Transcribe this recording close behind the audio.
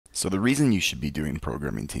So the reason you should be doing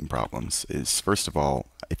programming team problems is, first of all,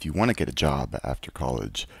 if you want to get a job after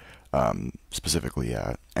college, specifically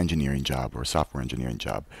an engineering job or a software engineering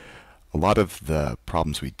job, a lot of the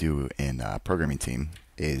problems we do in a programming team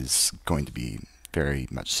is going to be very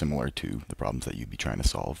much similar to the problems that you'd be trying to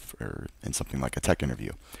solve or in something like a tech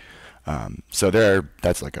interview.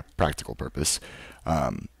 That's like a practical purpose.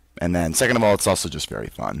 And then second of all, it's also just very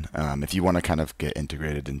fun. If you want to kind of get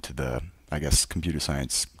integrated into the, I guess, computer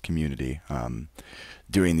science community,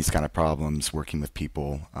 doing these kind of problems, working with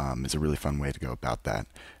people, is a really fun way to go about that.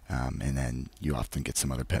 And then you often get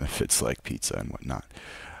some other benefits like pizza and whatnot.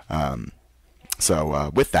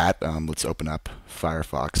 With that, let's open up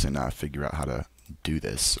Firefox and figure out how to do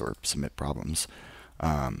this or submit problems.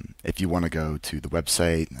 If you want to go to the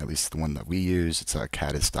website, at least the one that we use, it's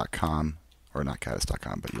Kattis.com, or not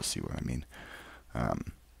Kattis.com, but you'll see what I mean.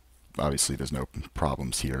 Obviously, there's no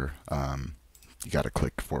problems here. You got to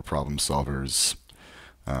click for problem solvers,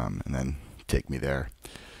 and then take me there.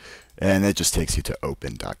 And it just takes you to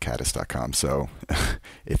open.kattis.com. So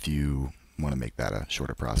if you want to make that a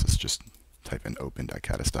shorter process, just type in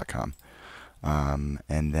open.kattis.com.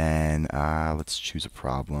 And then let's choose a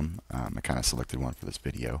problem. I kind of selected one for this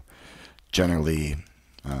video. Generally,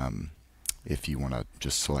 if you want to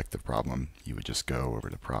just select the problem, you would just go over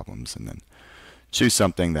to problems and then choose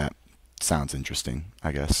something that sounds interesting,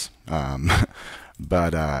 I guess.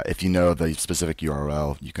 But if you know the specific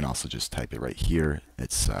URL, you can also just type it right here.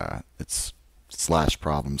 It's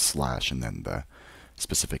 /problem/ and then the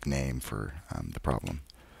specific name for the problem.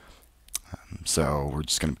 So we're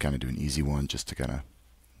just going to kind of do an easy one just to kind of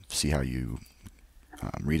see how you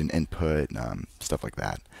read an input, stuff like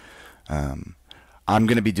that. I'm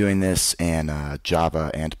going to be doing this in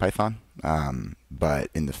Java and Python,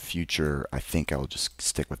 but in the future I think I'll just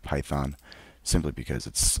stick with Python simply because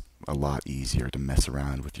it's a lot easier to mess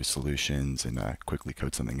around with your solutions and quickly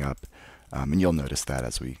code something up. And you'll notice that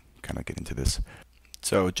as we kind of get into this.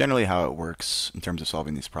 So generally how it works in terms of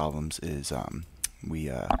solving these problems is we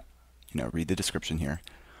read the description here,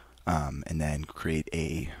 and then create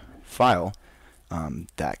a file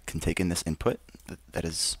that can take in this input that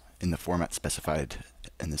is in the format specified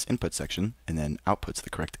in this input section, and then outputs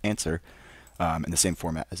the correct answer in the same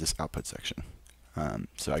format as this output section.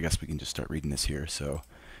 So I guess we can just start reading this here. So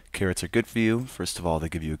carrots are good for you. First of all, they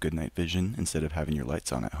give you a good night vision. Instead of having your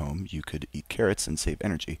lights on at home, you could eat carrots and save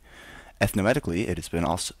energy. Ethnometically, it has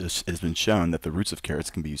been shown that the roots of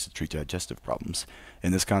carrots can be used to treat digestive problems.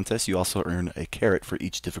 In this contest, you also earn a carrot for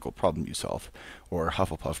each difficult problem you solve, or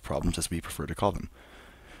Hufflepuff problems as we prefer to call them.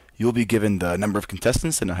 You will be given the number of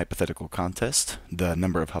contestants in a hypothetical contest, the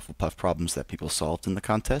number of Hufflepuff problems that people solved in the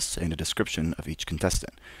contest, and a description of each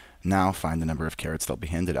contestant. Now find the number of carrots that will be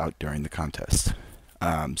handed out during the contest.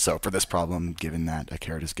 So for this problem, given that a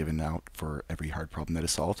carrot is given out for every hard problem that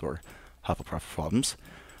is solved, or Hufflepuff problems,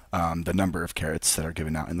 the number of carrots that are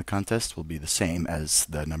given out in the contest will be the same as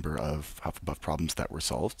the number of Hufflepuff problems that were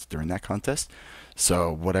solved during that contest.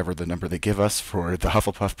 So whatever the number they give us for the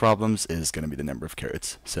Hufflepuff problems is going to be the number of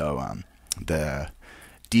carrots. So the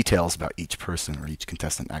details about each person or each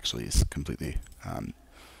contestant actually is completely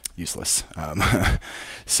useless.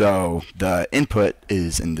 So the input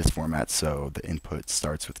is in this format. So the input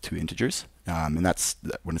starts with 2 integers, and that's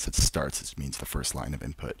when it says starts, it means the first line of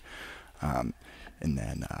input. And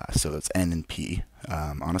then, so it's N and P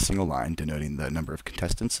on a single line, denoting the number of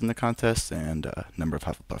contestants in the contest and number of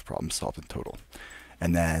Hufflepuff problems solved in total.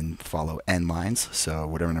 And then follow N lines, so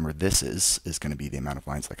whatever number this is going to be the amount of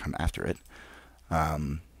lines that come after it.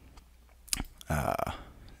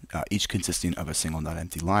 Each consisting of a single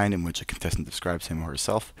not-empty line in which a contestant describes him or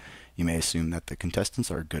herself. You may assume that the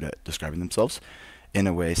contestants are good at describing themselves in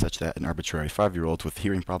a way such that an arbitrary 5-year-old with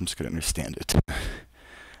hearing problems could understand it.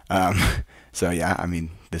 So yeah, I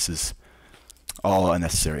mean, this is all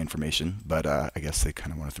unnecessary information, but I guess they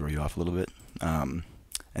kind of want to throw you off a little bit. And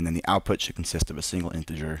then the output should consist of a single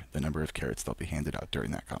integer, the number of carrots that'll be handed out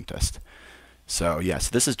during that contest. So yeah, so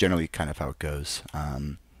this is generally kind of how it goes.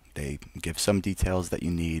 They give some details that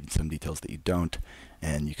you need, some details that you don't,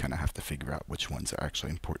 and you kind of have to figure out which ones are actually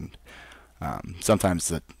important.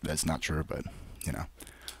 Sometimes that's not true, but you know,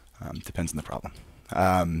 depends on the problem.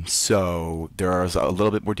 So there are a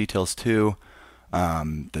little bit more details too.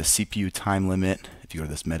 The CPU time limit, if you go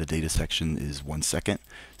to this metadata section, is 1 second.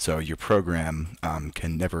 So your program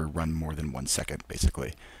can never run more than 1 second,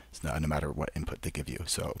 basically. It's no matter what input they give you.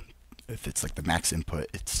 So if it's like the max input,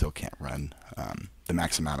 it still can't run. The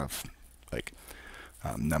max amount of like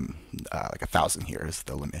 1,000 here is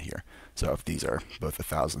the limit here. So if these are both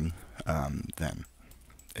 1,000, then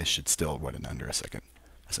it should still run in under a second,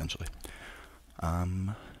 essentially.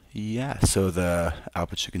 Yeah, so the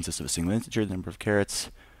output should consist of a single integer, the number of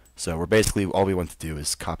carats. So we're basically, all we want to do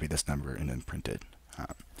is copy this number and then print it.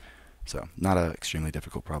 So not an extremely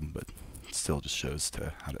difficult problem, but still just shows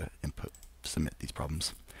to how to submit these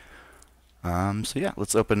problems. So yeah,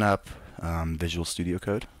 let's open up Visual Studio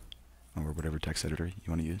Code or whatever text editor you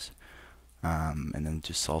want to use, and then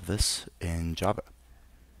just solve this in Java.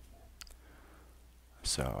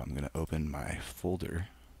 So I'm going to open my folder.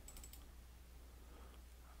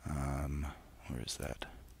 Where is that?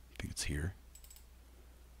 I think it's here.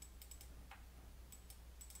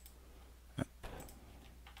 Yep.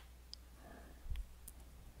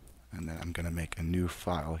 And then I'm going to make a new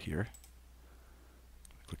file here.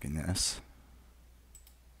 Clicking this.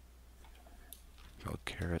 Called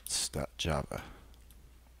carats.java.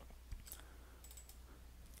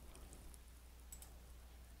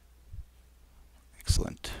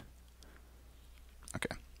 Excellent.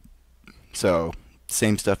 Okay. So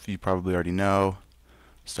same stuff you probably already know.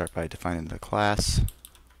 Start by defining the class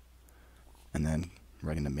and then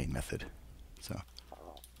writing the main method. So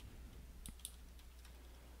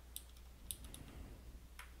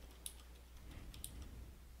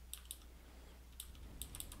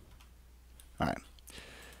all right.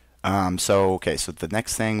 So the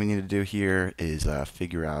next thing we need to do here is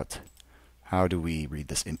figure out how do we read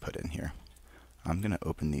this input in here. I'm going to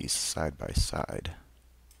open these side by side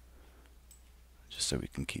just so we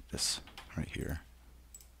can keep this right here.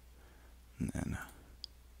 And then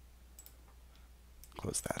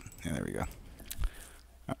close that. Yeah, there we go.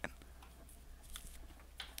 All right.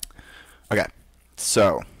 Okay,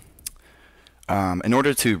 so in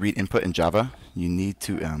order to read input in Java, you need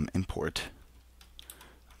to import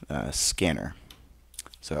scanner.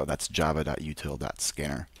 So that's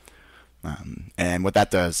java.util.scanner. And what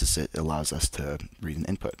that does is it allows us to read an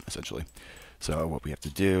input, essentially. So what we have to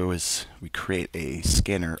do is we create a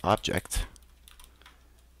scanner object,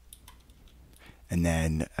 and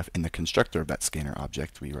then in the constructor of that scanner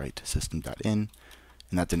object, we write system.in,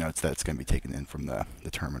 and that denotes that it's going to be taken in from the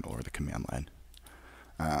terminal or the command line.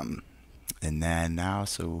 And then now,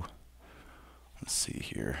 so let's see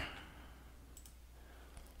here.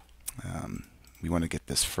 We want to get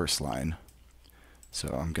this first line. So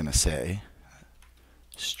I'm going to say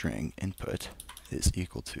string input is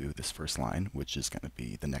equal to this first line, which is going to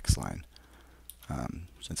be the next line,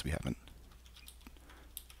 since we haven't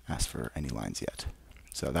asked for any lines yet.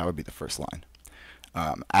 So that would be the first line.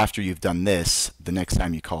 After you've done this, the next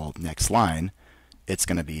time you call next line, it's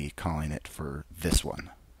going to be calling it for this one.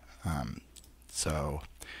 So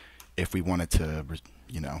if we wanted to,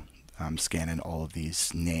 scan in all of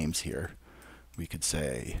these names here, we could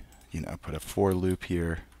say, put a for loop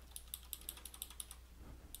here.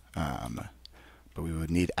 But we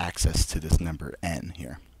would need access to this number n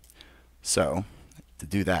here. So to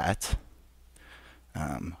do that,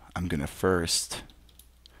 I'm going to first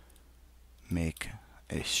make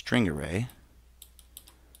a string array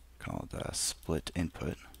called split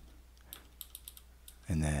input,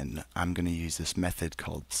 and then I'm going to use this method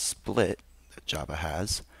called split that Java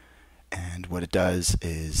has, and what it does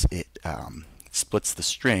is it splits the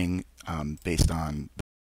string based on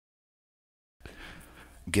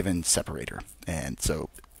given separator. And so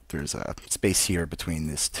there's a space here between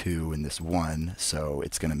this 2 and this 1, so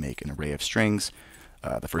it's going to make an array of strings,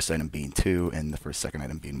 the first item being 2 and the second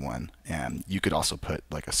item being 1. And you could also put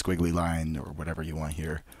like a squiggly line or whatever you want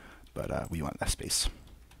here, but we want that space.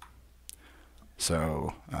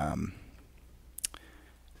 So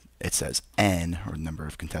it says n, or number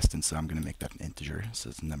of contestants, so I'm going to make that an integer. It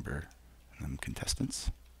says number of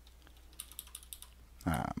contestants.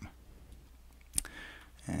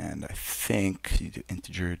 And I think you do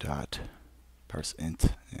integer dot parse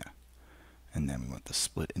int, yeah. And then we want the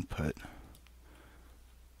split input.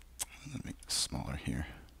 Let me make it smaller here.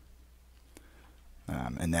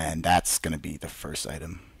 And then that's going to be the first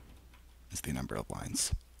item, is the number of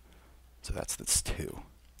lines. So that's 2.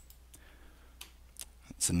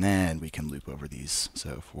 So then we can loop over these.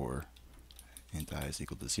 So for int I is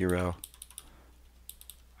equal to 0,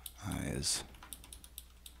 I is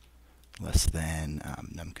less than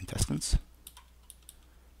num contestants.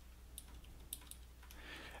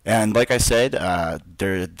 And like I said,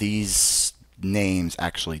 these names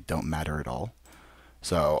actually don't matter at all.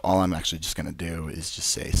 So all I'm actually just going to do is just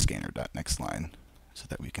say scanner.nextLine so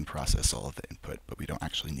that we can process all of the input, but we don't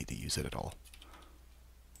actually need to use it at all.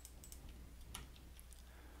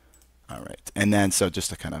 All right, and then so just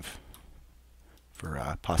to kind of,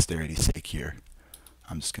 for posterity's sake here,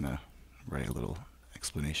 I'm just going to write a little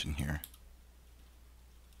explanation here.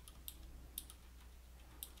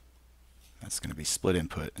 That's going to be split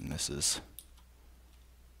input, and this is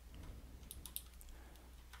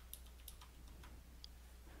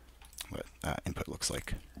looks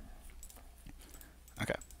like.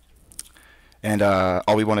 Okay. And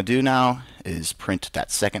all we want to do now is print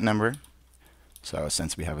that second number. So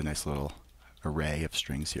since we have a nice little array of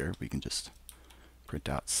strings here, we can just print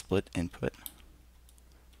out split input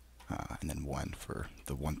and then 1 for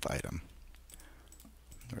the 1th item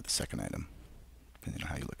or the second item, depending on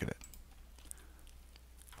how you look at it.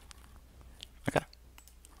 Okay.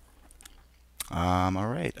 All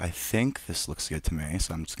right, I think this looks good to me,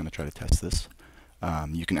 so I'm just going to try to test this.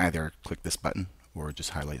 You can either click this button or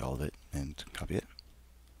just highlight all of it and copy it.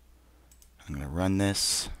 I'm going to run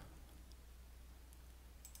this.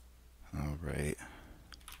 All right.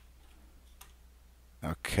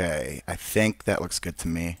 Okay, I think that looks good to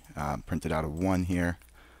me. Printed out a 1 here.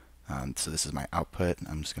 So this is my output.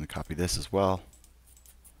 I'm just going to copy this as well.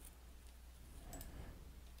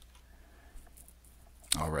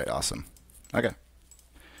 All right, awesome. Okay,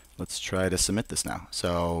 let's try to submit this now.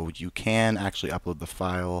 So you can actually upload the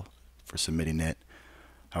file for submitting it.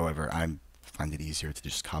 However, I find it easier to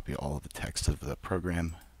just copy all of the text of the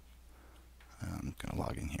program. I'm going to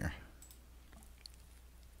log in here.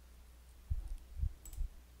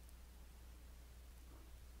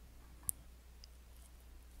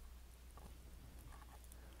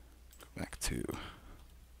 Go back to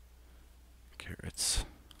Carrots.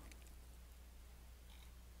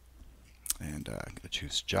 And I'm going to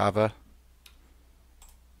choose Java.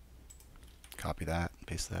 Copy that,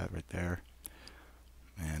 paste that right there,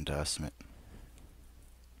 and submit.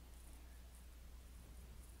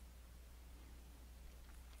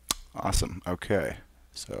 Awesome. Okay,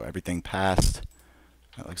 so everything passed.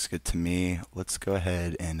 That looks good to me. Let's go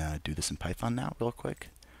ahead and do this in Python now real quick.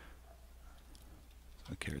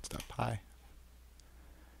 So carrots.py.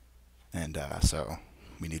 And so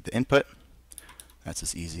we need the input. That's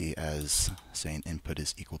as easy as saying input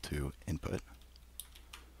is equal to input.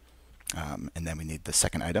 And then we need the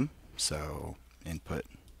second item. So input,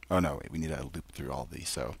 oh no, wait, we need to loop through all these.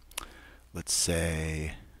 So let's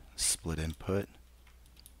say split input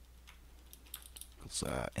equals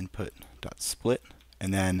input.split.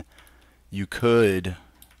 And then you could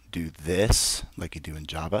do this like you do in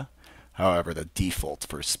Java. However, the default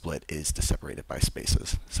for split is to separate it by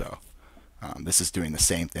spaces. So this is doing the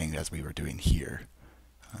same thing as we were doing here,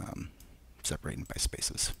 separating by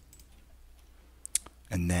spaces.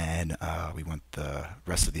 And then we want the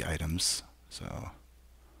rest of the items. So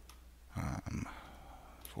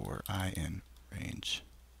for I in range,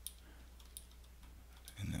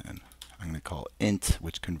 and then I'm going to call int,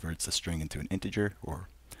 which converts a string into an integer or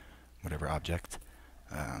whatever object,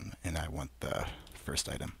 and I want the first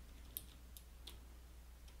item.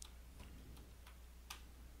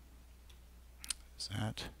 Is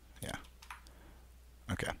that? Yeah.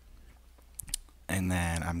 Okay. And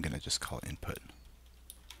then I'm going to just call input.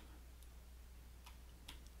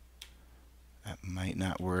 That might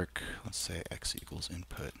not work. Let's say x equals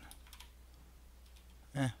input.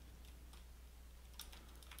 I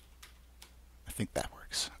think that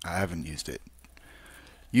works. I haven't used it.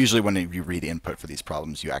 Usually when you read input for these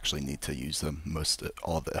problems, you actually need to use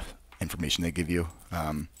all the information they give you.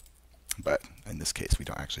 But in this case, we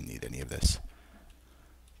don't actually need any of this.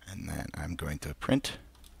 And then I'm going to print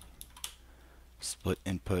split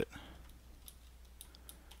input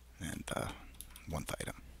and the 1th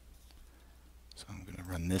item. So I'm going to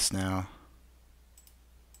run this now.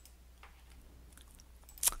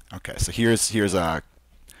 Okay, so here's a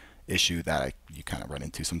issue that you kind of run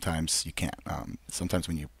into sometimes. You can't. Sometimes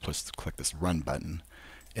when you click this run button,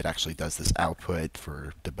 it actually does this output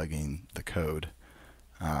for debugging the code.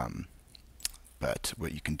 But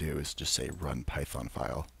what you can do is just say run Python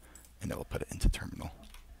file, and it will put it into terminal.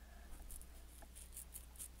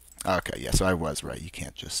 Okay, yeah. So I was right. You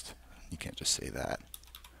can't just say that.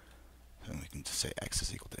 And we can just say x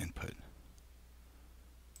is equal to input.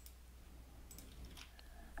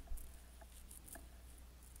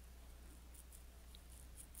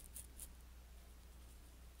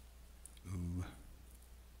 Ooh.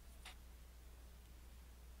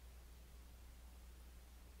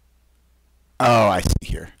 Oh, I see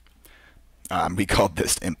here. We called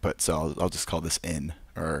this input, so I'll just call this in,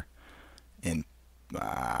 or in,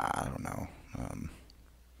 I don't know,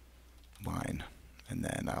 line, and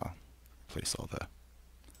then I'll replace all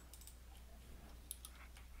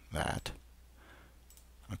that.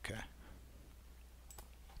 Okay.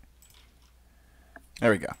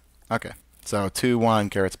 There we go. Okay. So 2, 1,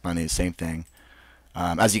 carrots, bunnies, same thing.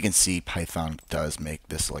 As you can see, Python does make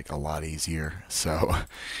this like a lot easier. So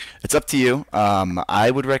it's up to you.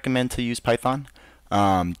 I would recommend to use Python.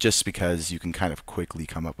 just because you can kind of quickly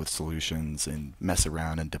come up with solutions and mess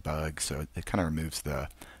around and debug. So it kind of removes the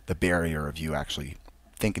barrier of you actually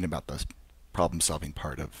thinking about the problem solving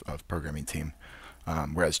part of programming team.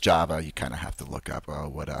 Whereas Java, you kind of have to look up, oh,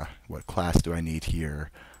 what class do I need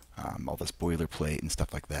here, all this boilerplate and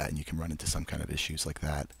stuff like that, and you can run into some kind of issues like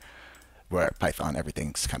that. Where at Python,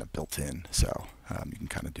 everything's kind of built in, so you can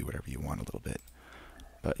kind of do whatever you want a little bit.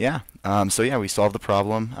 But yeah, so yeah, we solved the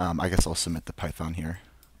problem. I guess I'll submit the Python here.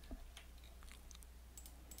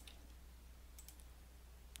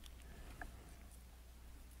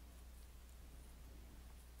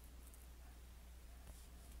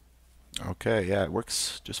 Okay, yeah, it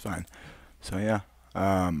works just fine. So yeah,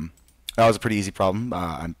 that was a pretty easy problem.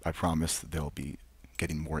 I promise that they'll be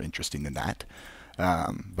getting more interesting than that.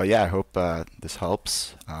 But yeah, I hope this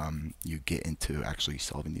helps you get into actually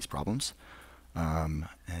solving these problems. And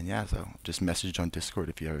yeah, so just message on Discord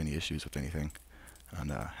if you have any issues with anything.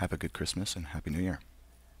 And have a good Christmas and Happy New Year.